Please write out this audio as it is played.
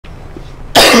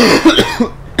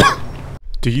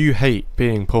Do you hate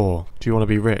being poor? Do you want to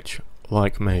be rich,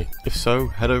 like me? If so,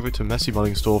 head over to Messy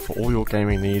Modding Store for all your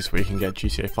gaming needs, where you can get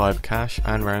GTA 5 cash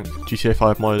and rank, GTA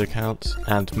 5 modded accounts,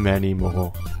 and many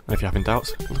more. And if you're having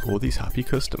doubts, look at all these happy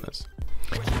customers.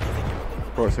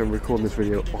 Right, so I'm recording this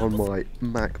video on my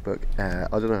MacBook Air.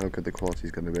 I don't know how good the quality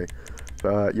is going to be.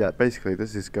 But yeah, basically this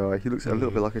is this guy. He looks a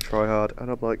little bit like a tryhard, and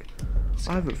I'm like,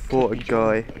 I haven't fought a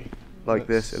guy like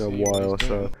this in a while,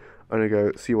 so I'm going to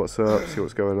go see what's up, see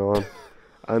what's going on.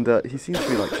 And he seems to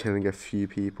be like killing a few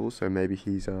people, so maybe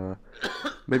he's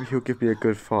maybe he'll give me a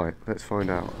good fight. Let's find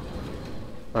out.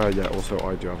 Yeah, also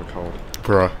I do have a cold.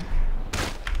 Bruh.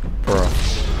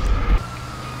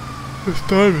 This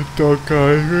diamond dog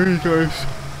guy really goes.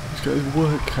 He's got his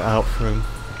work cut out for him.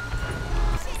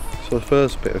 So the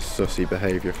first bit of sussy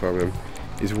behaviour from him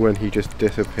is when he just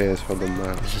disappears from the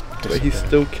map. But he's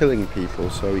still killing people,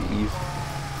 so he's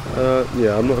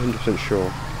yeah, I'm not 100%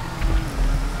 sure.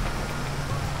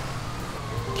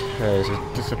 Okay, so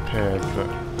he disappeared, but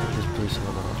he's boosting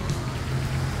on that.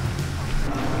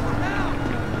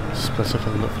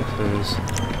 Specify not for clues.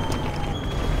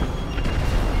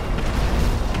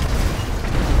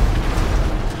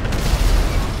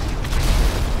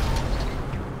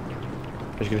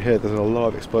 As you can hear, there's a lot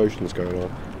of explosions going on,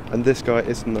 and this guy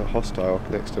isn't a hostile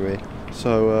next to me,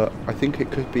 so I think it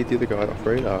could be the other guy off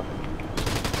radar.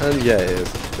 And yeah, it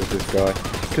is. There's this guy.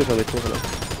 Could only corner.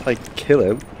 I kill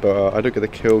him, but I don't get the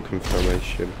kill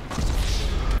confirmation.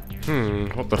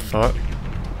 What the fuck?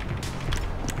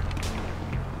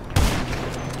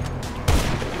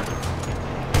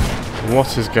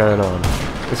 What is going on?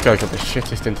 This guy's got the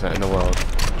shittest internet in the world.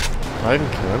 Did I even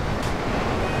kill him?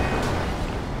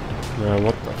 No,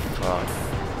 what the fuck?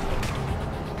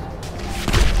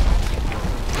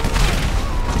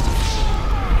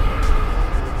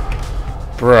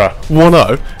 Bruh.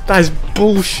 1-0? That is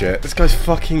bullshit. This guy's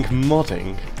fucking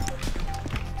modding.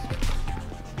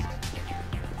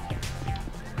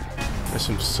 There's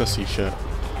some sussy shit.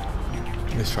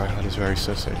 This tryhard is very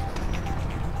sussy.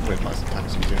 With my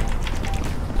taxi too.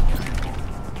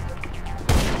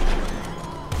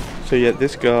 So yeah,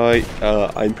 this guy,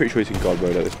 I'm pretty sure he's in God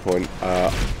mode at this point.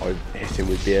 I hit him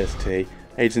with BST.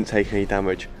 He didn't take any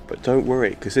damage, but don't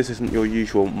worry, because this isn't your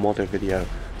usual modder video.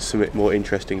 Something more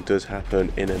interesting does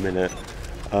happen in a minute.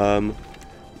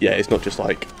 Yeah, it's not just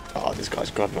like, oh, this guy's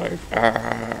God mode.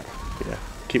 Yeah,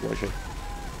 keep watching.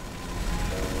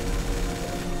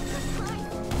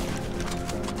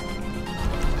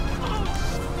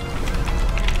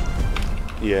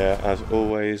 Yeah, as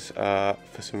always, for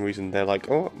some reason they're like,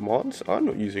 oh, mods? I'm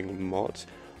not using mods.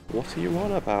 What are you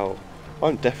on about?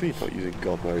 I'm definitely not using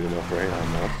God mode in off radar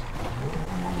mods.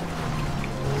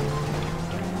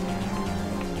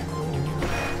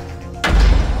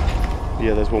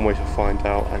 Yeah, there's one way to find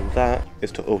out, and that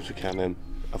is to autocannon him,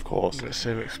 of course.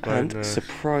 And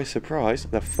surprise, surprise,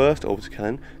 the first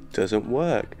autocannon doesn't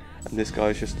work. And this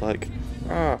guy's just like,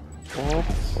 oh,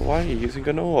 why are you using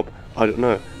an orb? I don't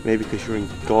know, maybe because you're in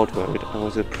God mode, I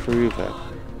was a prover.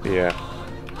 Yeah.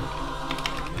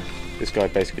 This guy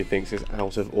basically thinks it's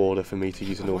out of order for me to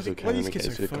use an autocannon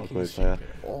against a God mode player.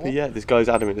 But yeah, this guy's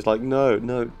adamant, it's like, no,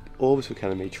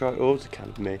 autocannon me, try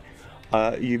autocannon me.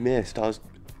 You missed, I was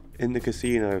in the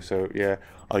casino, so yeah,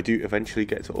 I do eventually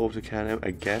get to autocannon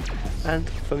again, and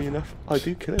funny enough, I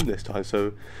do kill him this time,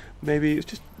 so maybe it's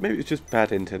just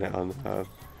bad internet on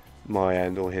my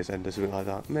end or his end or something like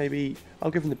that. Maybe I'll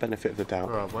give him the benefit of the doubt.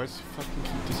 Bro, why does he fucking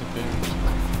keep disappearing?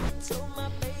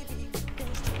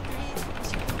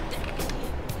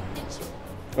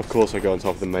 Of course I go on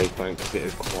top of the main plank because it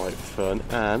is quite fun,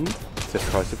 and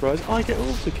surprise surprise, I get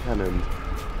autocannoned.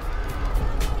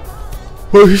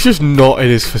 Well, he's just not in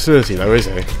his facility though, is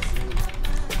he?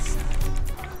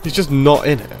 He's just not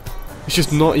in it. He's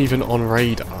just not even on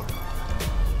radar.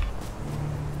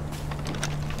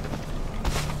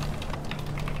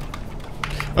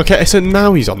 Okay, so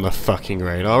now he's on the fucking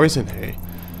radar, isn't he?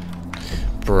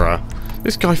 Bruh.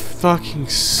 This guy fucking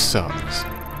sucks.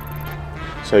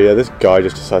 So yeah, this guy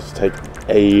just decides to take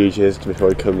ages before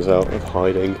he comes out of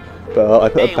hiding. But I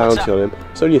put a bounty on him.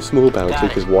 It's only a small bounty,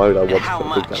 because why would I want to put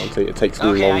a big bounty? It takes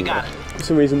longer. For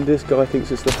some reason, this guy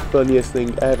thinks it's the funniest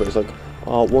thing ever. It's like,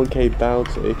 oh, 1k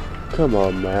bounty. Come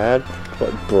on, man.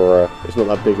 Like, bruh, it's not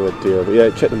that big of a deal. But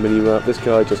yeah, check the minimap. This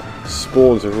guy just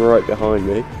spawns right behind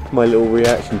me. My little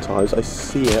reaction times, I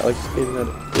see it, I spin that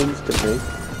instantly.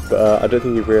 But I don't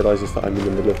think he realises that I'm in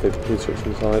the middle of the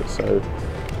construction site, so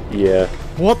yeah.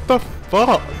 What the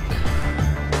fuck?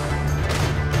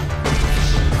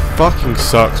 Fucking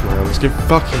sucks, man. This game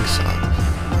fucking sucks.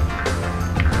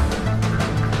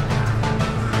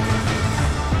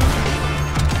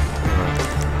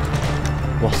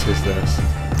 What is this?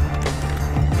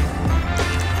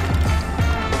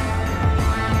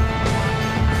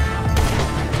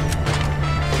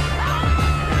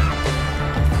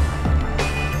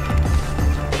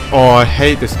 Oh, I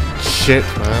hate this shit,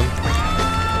 man.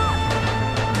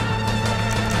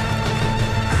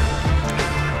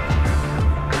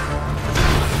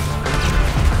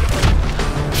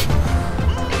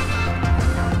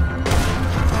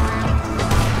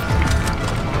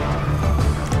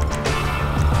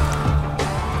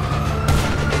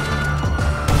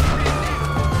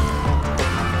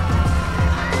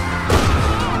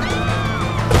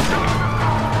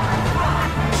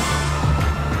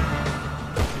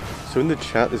 So in the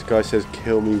chat, this guy says,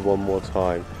 "Kill me one more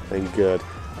time," then good.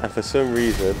 And for some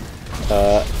reason,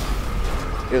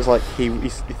 it was like he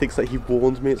thinks that he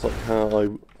warned me. It's like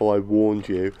how I warned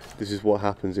you. This is what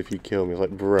happens if you kill me. It's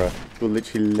like, bruh, you're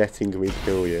literally letting me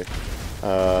kill you.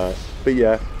 But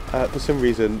yeah, for some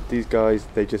reason, these guys,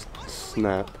 they just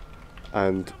snap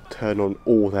and turn on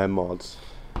all their mods.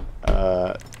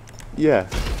 Yeah,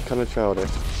 kind of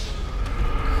childish.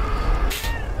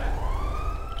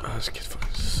 Oh, this kid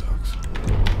fucking sucks.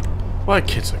 Why are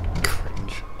kids so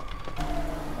cringe?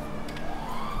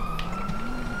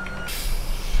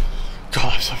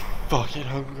 God, I'm so fucking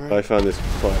hungry. I found this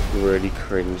quite really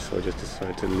cringe, so I just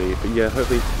decided to leave. But yeah,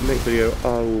 hopefully next video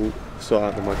I will sort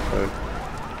out the microphone.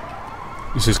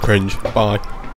 This is cringe. Bye.